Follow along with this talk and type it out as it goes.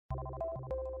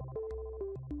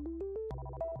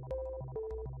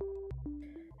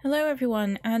Hello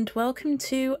everyone, and welcome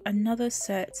to another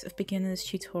set of beginners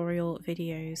tutorial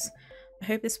videos. I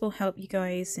hope this will help you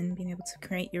guys in being able to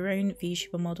create your own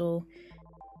VTuber model.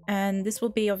 And this will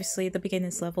be obviously the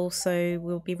beginners level, so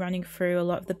we'll be running through a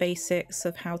lot of the basics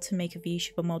of how to make a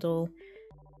VTuber model.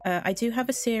 I do have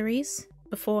a series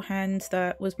beforehand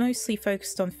that was mostly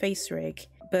focused on face rig,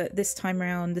 but this time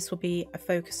around this will be a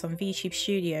focus on VTube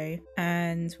Studio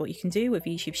and what you can do with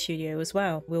VTube Studio as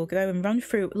well. We'll go and run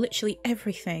through literally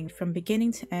everything from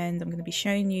beginning to end. I'm going to be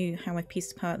showing you how I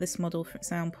pieced apart this model, for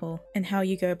example, and how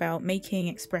you go about making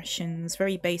expressions,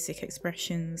 very basic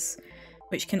expressions,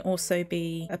 which can also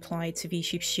be applied to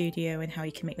VTube Studio and how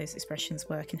you can make those expressions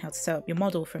work and how to set up your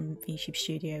model from VTube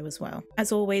Studio as well.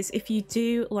 As always, if you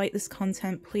do like this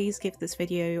content, please give this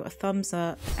video a thumbs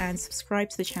up and subscribe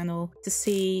to the channel to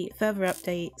see further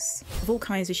updates of all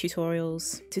kinds of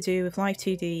tutorials to do with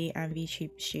Live2D and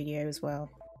VTube Studio as well.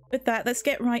 With that, let's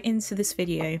get right into this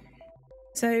video.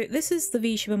 So this is the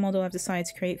VTuber model I've decided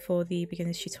to create for the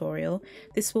beginners tutorial.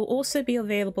 This will also be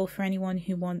available for anyone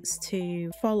who wants to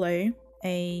follow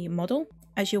a model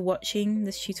as you're watching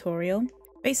this tutorial.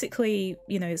 Basically,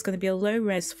 you know, it's going to be a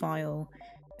low-res file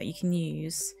that you can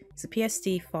use. It's a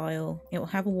PSD file. It will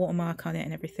have a watermark on it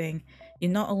and everything.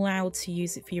 You're not allowed to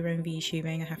use it for your own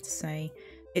VTubing, I have to say.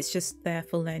 It's just there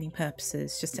for learning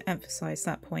purposes, just to emphasize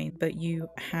that point. But you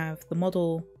have the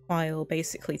model file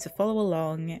basically to follow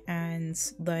along and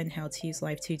learn how to use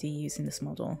Live2D using this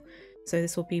model. So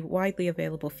this will be widely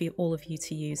available for all of you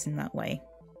to use in that way.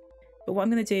 But what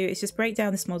I'm going to do is just break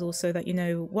down this model so that you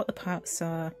know what the parts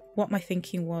are, what my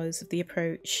thinking was of the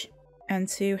approach, and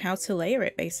to how to layer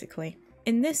it basically.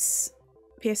 In this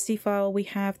PSD file we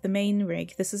have the main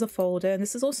rig. This is a folder, and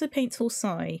this is also Paint Tool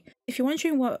Sci. If you're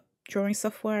wondering what drawing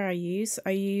software I use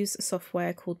a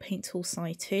software called Paint Tool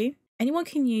Sci 2. Anyone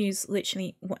can use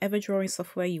literally whatever drawing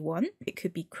software you want. It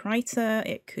could be Krita,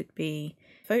 it could be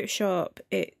Photoshop.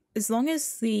 As long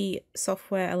as the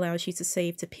software allows you to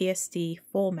save to PSD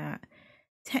format,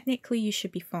 technically you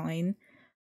should be fine.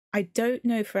 I don't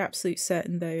know for absolute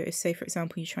certain though, if say for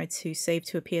example you tried to save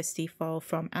to a PSD file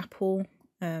from Apple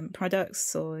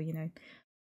products, or you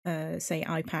know, say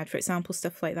iPad for example,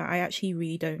 stuff like that. I actually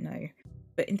really don't know.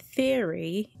 But in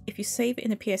theory, if you save it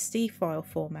in a PSD file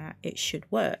format, it should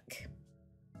work.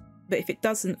 But if it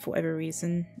doesn't for whatever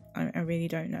reason, I really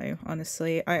don't know,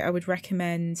 honestly. I would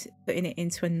recommend putting it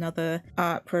into another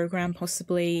art program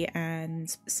possibly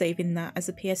and saving that as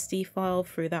a PSD file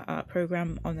through that art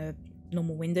program on a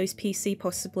normal Windows PC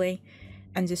possibly,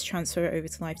 and just transfer it over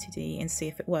to Live2D and see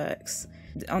if it works.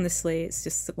 Honestly, it's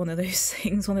just one of those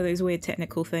things, one of those weird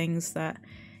technical things that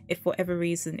if for whatever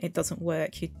reason it doesn't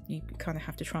work, you kind of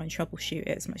have to try and troubleshoot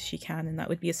it as much as you can, and that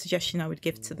would be a suggestion I would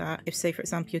give to that. If say for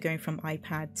example you're going from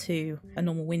iPad to a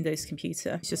normal Windows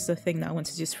computer, it's just a thing that I want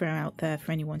to just throw out there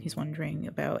for anyone who's wondering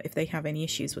about if they have any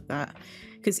issues with that.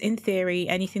 Because in theory,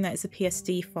 anything that is a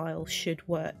PSD file should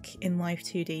work in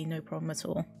Live2D, no problem at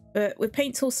all. But with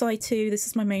Paint Tool Sci 2, this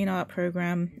is my main art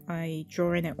program. I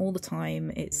draw in it all the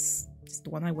time. It's the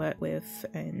one I work with,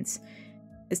 and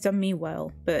it's done me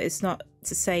well, but it's not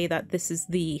to say that this is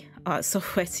the art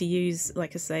software to use.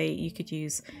 Like I say, you could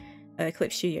use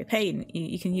Clip Studio Paint.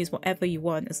 You can use whatever you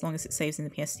want as long as it saves in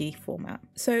the PSD format.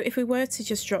 So if we were to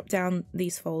just drop down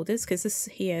these folders, because this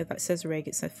here that says rig,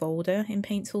 it's a folder in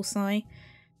Paint Tool Sci.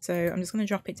 So I'm just going to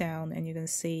drop it down and you're going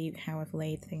to see how I've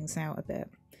laid things out a bit.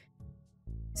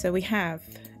 So we have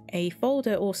a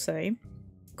folder also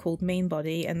called main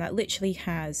body, and that literally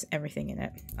has everything in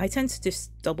it. I tend to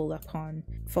just double up on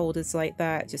folders like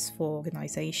that just for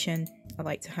organization. I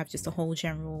like to have just a whole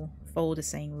general folder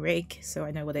saying rig so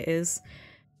I know what it is,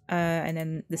 and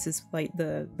then this is like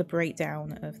the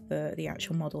breakdown of the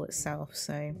actual model itself.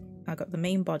 So I got the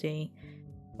main body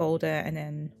folder, and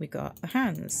then we got the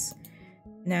hands.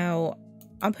 Now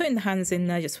I'm putting the hands in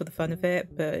there just for the fun of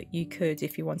it, but you could,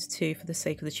 if you wanted to, for the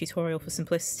sake of the tutorial, for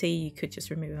simplicity, you could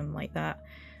just remove them like that.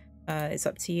 It's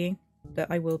up to you, but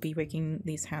I will be rigging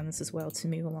these hands as well to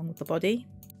move along with the body.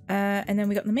 And then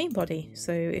we got the main body.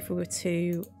 So if we were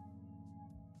to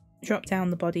drop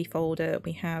down the body folder,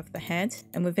 we have the head,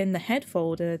 and within the head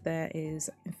folder there is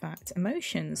in fact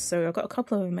emotions. So I've got a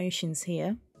couple of emotions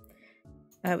here.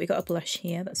 We got a blush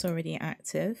here that's already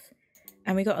active,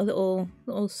 and we got a little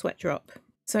sweat drop.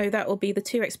 So that will be the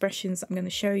two expressions I'm going to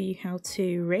show you how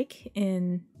to rig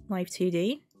in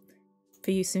Live2D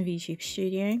for use in VTube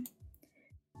Studio.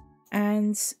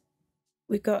 And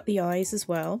we've got the eyes as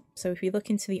well. So if we look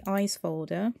into the eyes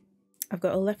folder, I've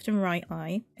got a left and right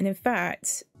eye. And in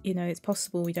fact, you know, it's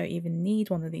possible we don't even need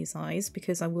one of these eyes,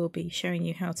 because I will be showing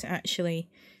you how to actually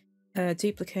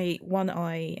duplicate one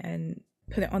eye and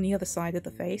put it on the other side of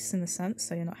the face in a sense,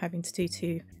 so you're not having to do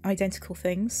two identical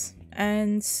things.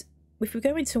 And if we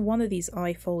go into one of these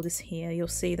eye folders here, you'll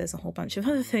see there's a whole bunch of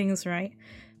other things, right?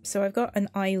 So I've got an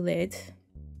eyelid.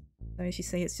 So as you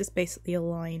see, it's just basically a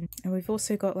line. And we've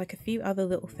also got like a few other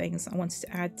little things that I wanted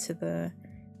to add to the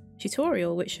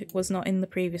tutorial, which was not in the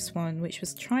previous one, which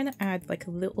was trying to add like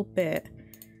a little bit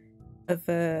of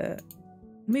a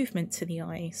movement to the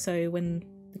eye. So when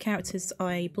the character's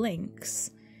eye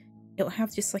blinks, it'll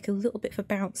have just like a little bit of a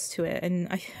bounce to it, and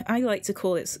I like to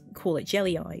call it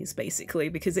jelly eyes basically,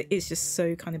 because it is just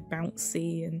so kind of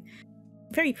bouncy and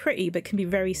very pretty, but can be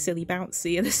very silly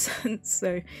bouncy in a sense.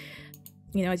 So,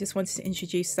 you know, I just wanted to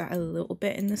introduce that a little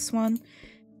bit in this one,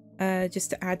 just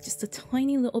to add just a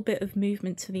tiny little bit of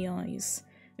movement to the eyes,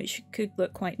 which could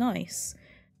look quite nice,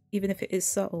 even if it is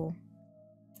subtle.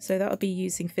 So that'll be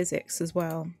using physics as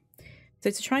well.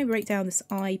 So to try and break down this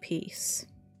eye piece,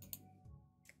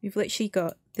 we've literally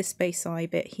got this base eye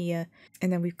bit here,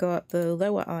 and then we've got the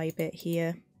lower eye bit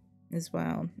here as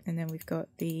well, and then we've got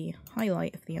the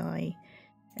highlight of the eye,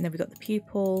 and then we've got the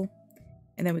pupil,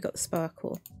 and then we've got the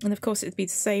sparkle. And of course it'd be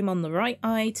the same on the right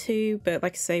eye too, but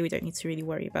like I say, we don't need to really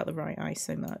worry about the right eye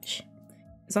so much.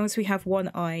 As long as we have one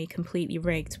eye completely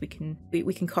rigged, we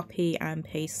can copy and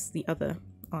paste the other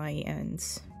eye and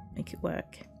make it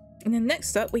work. And then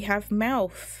next up we have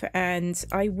mouth, and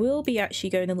I will be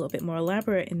actually going a little bit more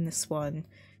elaborate in this one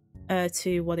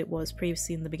to what it was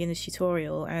previously in the beginner's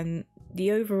tutorial, and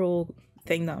the overall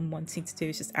thing that I'm wanting to do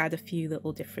is just add a few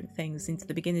little different things into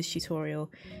the beginner's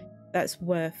tutorial that's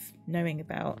worth knowing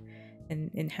about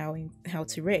in how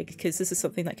to rig, because this is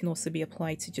something that can also be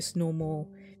applied to just normal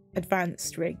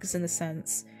advanced rigs in a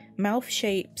sense. Mouth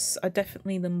shapes are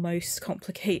definitely the most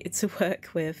complicated to work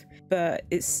with, but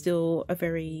it's still a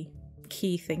very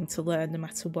key thing to learn no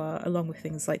matter what, along with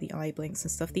things like the eye blinks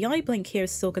and stuff. The eye blink here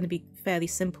is still going to be fairly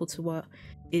simple to what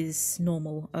is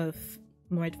normal of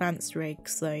more advanced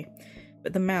rigs though,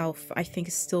 but the mouth I think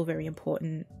is still very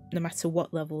important no matter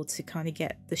what level to kind of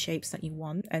get the shapes that you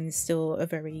want, and it's still a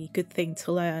very good thing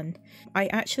to learn. I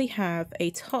actually have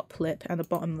a top lip and a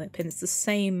bottom lip, and it's the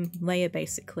same layer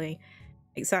basically,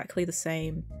 exactly the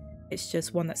same. It's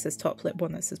just one that says top lip,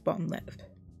 one that says bottom lip.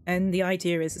 And the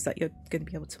idea is that you're going to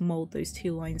be able to mold those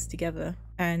two lines together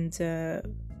and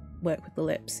work with the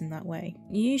lips in that way.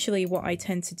 Usually what I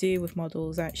tend to do with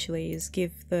models actually is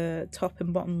give the top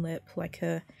and bottom lip like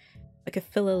a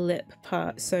filler lip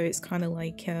part, so it's kind of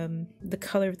like the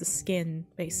colour of the skin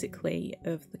basically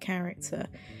of the character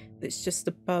that's just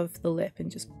above the lip and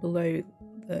just below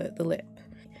the lip.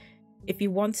 If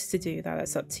you wanted to do that,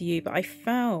 that's up to you, but I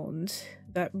found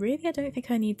that really I don't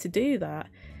think I need to do that,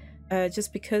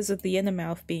 just because of the inner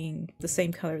mouth being the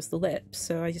same colour as the lip.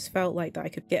 So I just felt like that I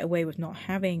could get away with not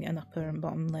having an upper and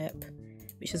bottom lip,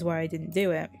 which is why I didn't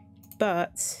do it.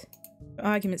 But for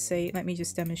argument's sake, let me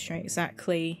just demonstrate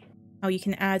exactly how you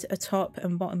can add a top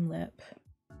and bottom lip.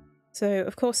 So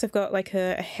of course I've got like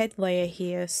a head layer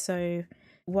here, so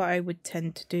what I would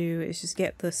tend to do is just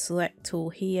get the select tool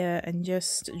here and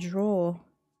just draw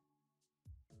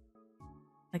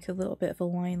like a little bit of a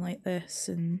line like this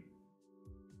and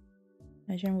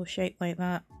a general shape like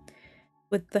that.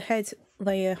 With the head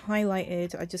layer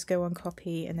highlighted, I just go on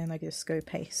copy and then I just go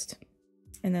paste.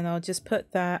 And then I'll just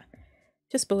put that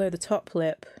just below the top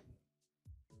lip,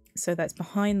 so that's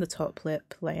behind the top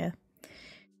lip layer.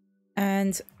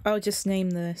 And I'll just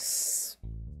name this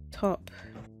top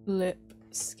lip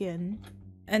skin.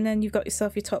 And then you've got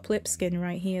yourself your top lip skin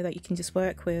right here that you can just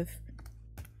work with.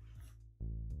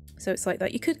 So it's like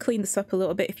that. You could clean this up a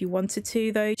little bit if you wanted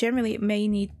to though. Generally it may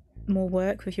need more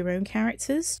work with your own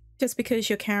characters, just because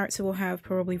your character will have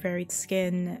probably varied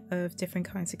skin of different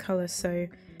kinds of colours, so,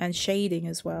 and shading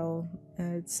as well.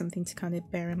 It's something to kind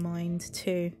of bear in mind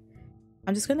too.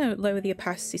 I'm just going to lower the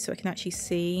opacity so I can actually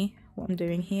see what I'm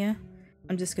doing here.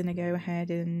 I'm just going to go ahead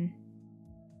and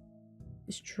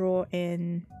just draw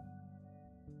in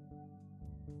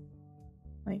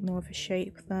like more of a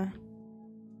shape there.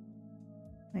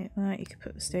 Like that. You could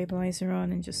put the stabilizer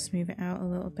on and just smooth it out a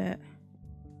little bit.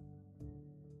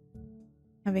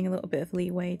 Having a little bit of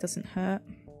leeway doesn't hurt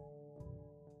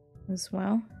as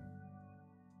well.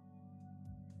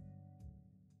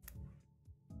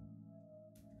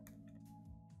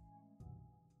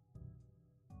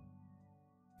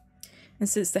 And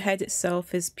since the head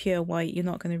itself is pure white, you're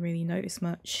not going to really notice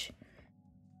much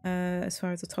as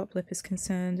far as the top lip is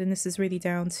concerned. And this is really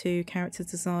down to character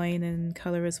design and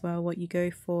colour as well, what you go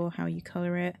for, how you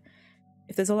colour it.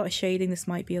 If there's a lot of shading, this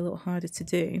might be a little harder to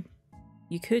do.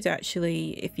 You could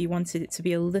actually, if you wanted it to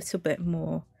be a little bit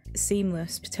more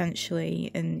seamless potentially,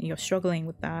 and you're struggling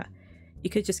with that, You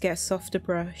could just get a softer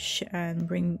brush and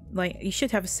bring, like, you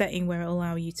should have a setting where it'll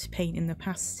allow you to paint in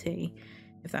opacity,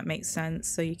 if that makes sense.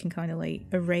 So you can kind of like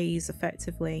erase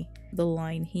effectively the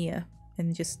line here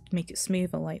and just make it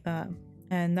smoother like that.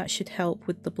 And that should help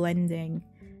with the blending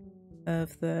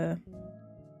of the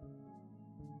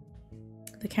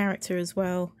character as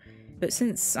well. But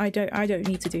since I don't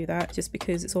need to do that, just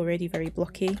because it's already very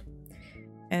blocky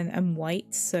and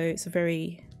white, so it's a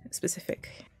very specific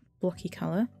blocky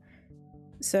color.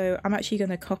 So I'm actually going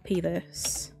to copy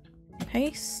this and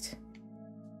paste,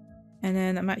 and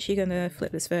then I'm actually going to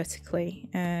flip this vertically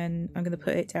and I'm going to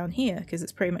put it down here because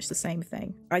it's pretty much the same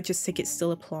thing. I just think it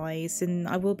still applies, and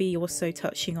I will be also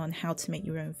touching on how to make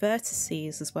your own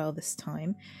vertices as well this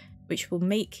time, which will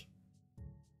make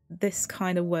this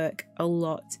kind of work a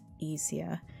lot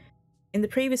easier. In the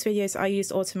previous videos I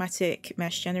used automatic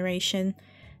mesh generation,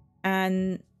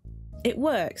 and it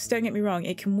works, don't get me wrong,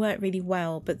 it can work really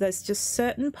well, but there's just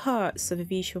certain parts of a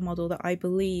visual model that I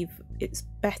believe it's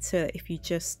better if you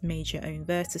just made your own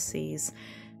vertices,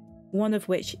 one of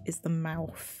which is the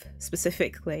mouth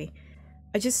specifically.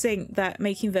 I just think that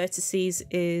making vertices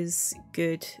is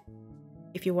good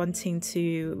if you're wanting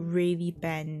to really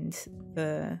bend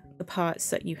the parts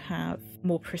that you have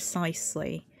more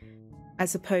precisely,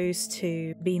 as opposed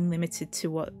to being limited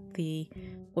to what the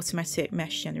automatic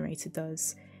mesh generator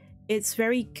does. It's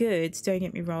very good, don't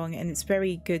get me wrong, and it's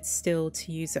very good still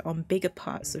to use it on bigger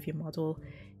parts of your model.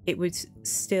 It would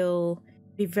still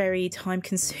be very time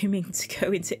consuming to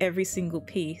go into every single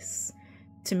piece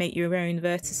to make your own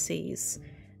vertices,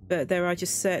 but there are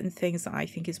just certain things that I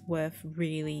think is worth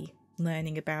really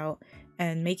learning about,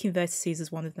 and making vertices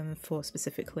is one of them for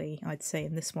specifically, I'd say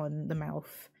in this one, the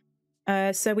mouth.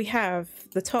 So we have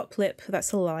the top lip,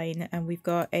 that's a line, and we've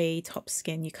got a top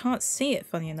skin. You can't see it,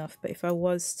 funny enough, but if I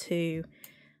was to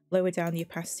lower down the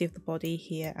opacity of the body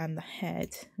here and the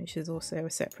head, which is also a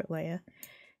separate layer,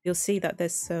 you'll see that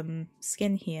there's some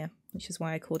skin here, which is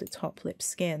why I called it top lip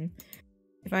skin.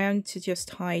 If I am to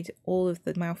just hide all of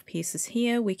the mouth pieces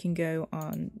here, we can go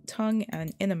on tongue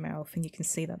and inner mouth, and you can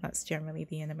see that that's generally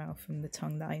the inner mouth and the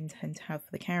tongue that I intend to have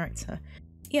for the character.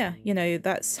 Yeah, you know,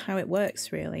 that's how it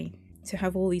works really, to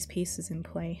have all these pieces in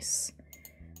place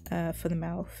for the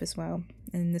mouth as well.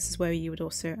 And this is where you would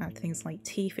also add things like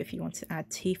teeth if you want to add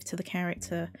teeth to the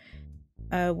character.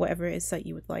 Whatever it is that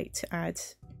you would like to add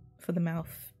for the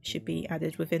mouth should be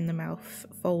added within the mouth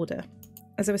folder.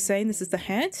 As I was saying, this is the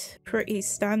head. Pretty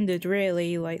standard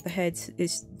really, like the head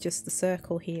is just the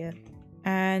circle here.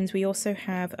 And we also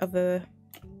have other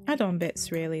add-on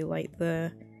bits really, like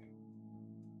the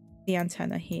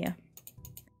antenna here.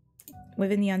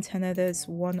 Within the antenna there's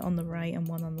one on the right and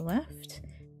one on the left.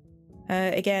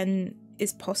 Again,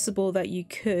 it's possible that you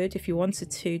could, if you wanted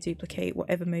to, duplicate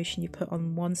whatever motion you put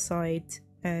on one side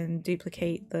and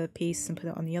duplicate the piece and put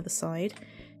it on the other side.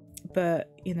 But,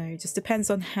 you know, it just depends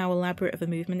on how elaborate of a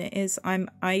movement it is.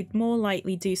 I'd more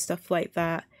likely do stuff like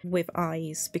that with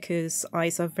eyes, because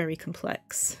eyes are very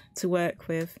complex to work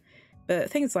with. But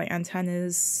things like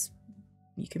antennas,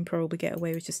 you can probably get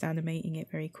away with just animating it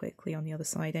very quickly on the other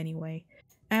side anyway.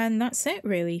 And that's it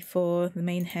really for the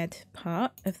main head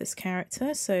part of this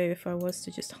character. So if I was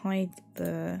to just hide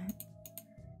the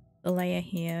layer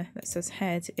here that says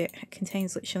head, it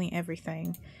contains literally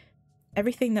everything.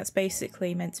 Everything that's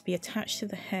basically meant to be attached to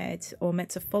the head or meant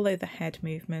to follow the head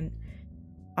movement,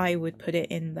 I would put it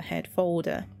in the head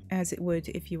folder, as it would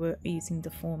if you were using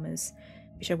Deformers,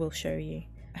 which I will show you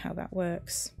how that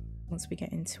works once we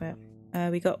get into it.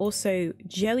 We got also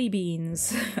jelly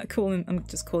beans. I'm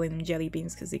just calling them jelly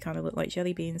beans because they kind of look like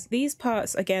jelly beans. These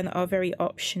parts, again, are very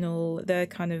optional. They're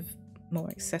kind of more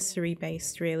accessory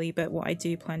based really, but what I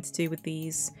do plan to do with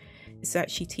these is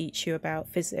actually teach you about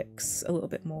physics a little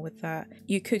bit more with that.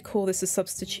 You could call this a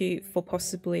substitute for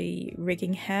possibly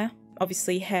rigging hair.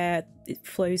 Obviously hair, it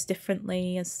flows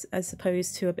differently as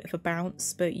opposed to a bit of a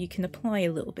bounce, but you can apply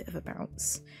a little bit of a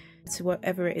bounce to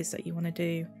whatever it is that you want to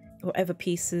do, whatever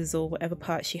pieces or whatever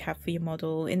parts you have for your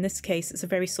model. In this case, it's a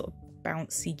very sort of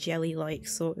bouncy, jelly-like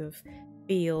sort of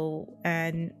feel,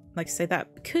 and like I say,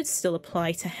 that could still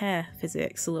apply to hair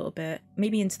physics a little bit.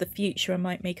 Maybe into the future I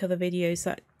might make other videos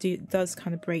that does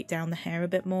kind of break down the hair a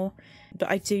bit more, but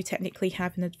I do technically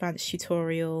have an advanced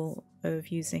tutorial of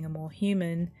using a more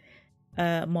human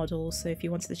model, so if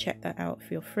you wanted to check that out,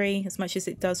 feel free. As much as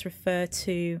it does refer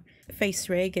to face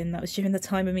rig, and that was during the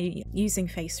time of me using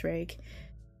face rig,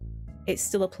 it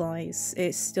still applies.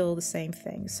 It's still the same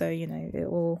thing, so you know, it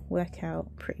will work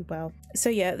out pretty well. So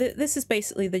yeah, this is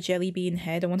basically the jelly bean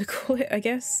head, I want to call it, I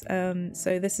guess.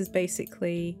 So this is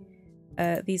basically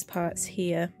these parts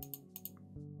here,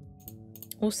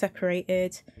 all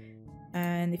separated,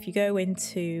 And if you go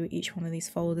into each one of these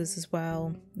folders as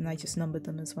well, and I just numbered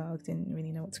them as well, I didn't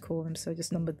really know what to call them, so I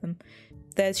just numbered them.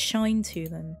 There's shine to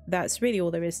them. That's really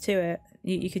all there is to it.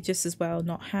 You could just as well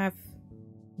not have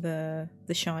the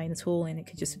shine at all, and it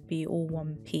could just be all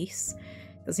one piece.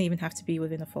 It doesn't even have to be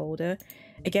within a folder.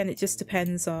 Again, it just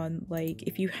depends on, like,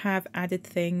 if you have added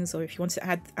things, or if you want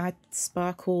to add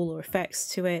sparkle or effects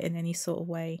to it in any sort of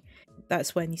way.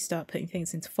 That's when you start putting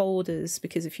things into folders,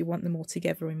 because if you want them all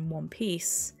together in one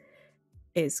piece,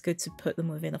 it's good to put them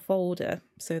within a folder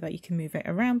so that you can move it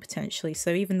around potentially. So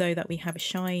even though that we have a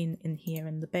shine in here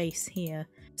and the base here,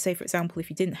 say for example, if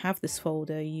you didn't have this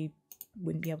folder, you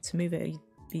wouldn't be able to move it. You'd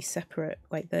be separate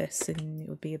like this and it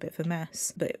would be a bit of a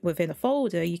mess. But within a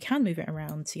folder, you can move it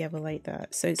around together like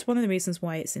that. So it's one of the reasons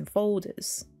why it's in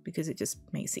folders, because it just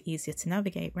makes it easier to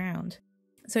navigate around.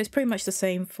 So it's pretty much the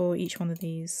same for each one of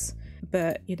these,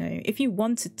 but you know, if you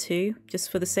wanted to, just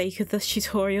for the sake of the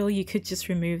tutorial, you could just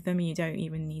remove them and you don't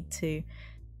even need to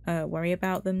worry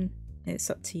about them. It's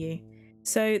up to you.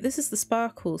 So this is the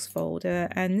sparkles folder,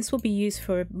 and this will be used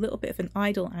for a little bit of an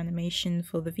idle animation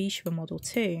for the VTuber model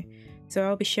too. So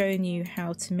I'll be showing you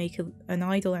how to make an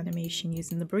idle animation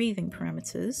using the breathing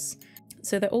parameters.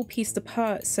 So they're all pieced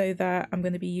apart so that I'm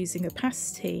going to be using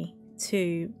opacity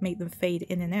to make them fade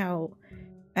in and out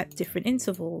at different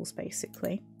intervals,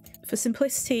 basically. For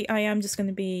simplicity, I am just going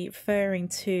to be referring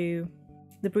to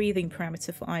the breathing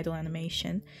parameter for idle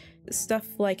animation. Stuff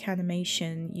like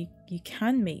animation, you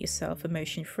can make yourself a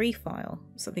motion-free file,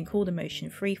 something called a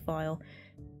motion-free file,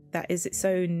 that is its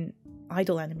own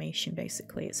idle animation,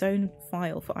 basically, its own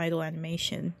file for idle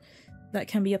animation that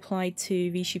can be applied to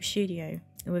VTube Studio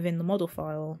within the model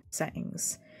file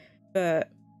settings. But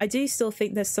I do still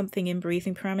think there's something in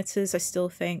breathing parameters. I still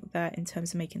think that in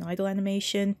terms of making idle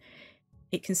animation,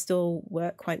 it can still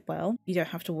work quite well. You don't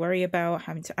have to worry about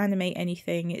having to animate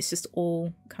anything. It's just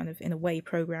all kind of in a way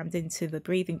programmed into the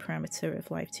breathing parameter of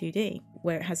Live2D,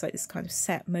 where it has like this kind of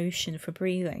set motion for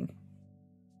breathing.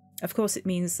 Of course, it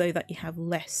means though that you have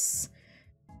less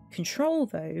control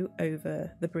though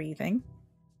over the breathing,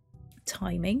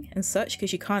 timing and such,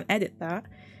 because you can't edit that.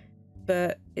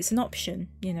 But it's an option,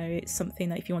 you know, it's something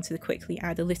that if you wanted to quickly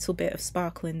add a little bit of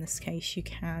sparkle in this case, you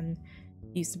can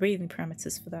use the breathing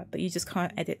parameters for that, but you just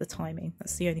can't edit the timing.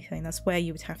 That's the only thing. That's where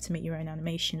you would have to make your own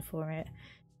animation for it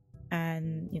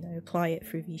and, you know, apply it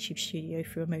through VTube Studio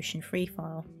through a motion-free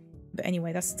file. But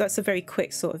anyway, that's a very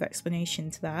quick sort of explanation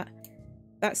to that.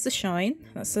 That's the shine.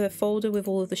 That's a folder with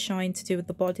all of the shine to do with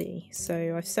the body.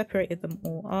 So I've separated them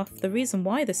all off. The reason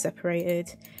why they're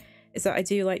separated is that I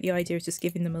do like the idea of just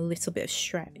giving them a little bit of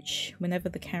stretch whenever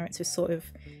the character is sort of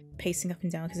pacing up and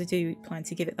down, because I do plan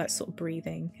to give it that sort of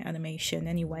breathing animation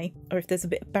anyway. Or if there's a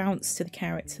bit of bounce to the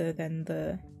character, then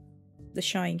the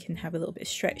shine can have a little bit of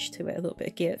stretch to it, a little bit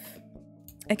of give.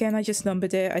 Again, I just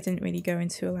numbered it. I didn't really go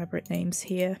into elaborate names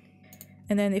here.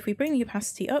 And then if we bring the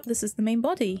opacity up, this is the main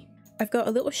body. I've got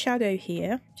a little shadow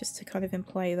here just to kind of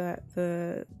imply that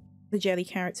the jelly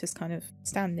character is kind of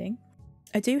standing.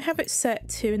 I do have it set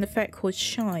to an effect called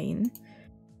shine,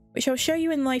 which I'll show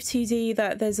you in Live2D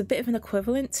that there's a bit of an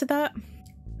equivalent to that.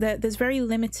 There's very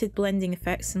limited blending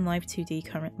effects in Live2D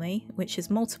currently, which is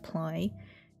multiply,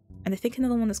 and I think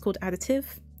another one that's called additive.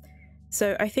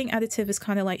 So I think additive is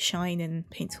kind of like shine in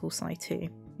Paint Tool Sci 2.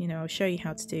 You know, I'll show you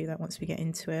how to do that once we get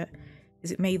into it,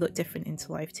 because it may look different into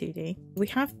Live2D. We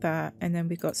have that, and then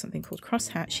we've got something called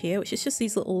crosshatch here, which is just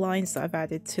these little lines that I've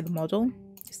added to the model,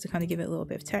 just to kind of give it a little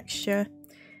bit of texture.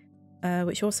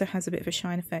 Which also has a bit of a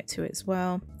shine effect to it as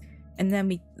well. And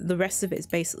then the rest of it is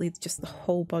basically just the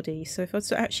whole body. So if I was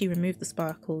to actually remove the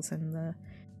sparkles and the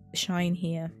shine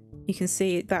here, you can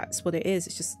see that's what it is.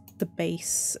 It's just the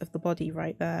base of the body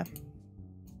right there.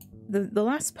 The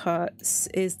last part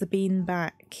is the bean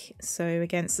back. So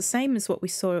again, it's the same as what we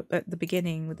saw at the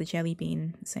beginning with the jelly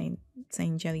bean, saying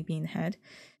jelly bean head.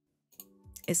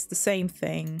 It's the same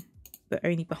thing, but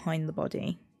only behind the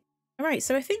body. Alright,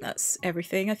 so I think that's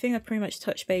everything. I think I've pretty much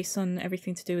touched base on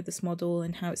everything to do with this model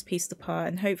and how it's pieced apart,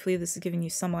 and hopefully this has given you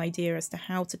some idea as to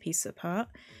how to piece it apart.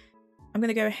 I'm going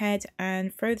to go ahead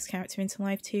and throw this character into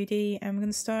Live2D and I'm going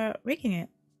to start rigging it.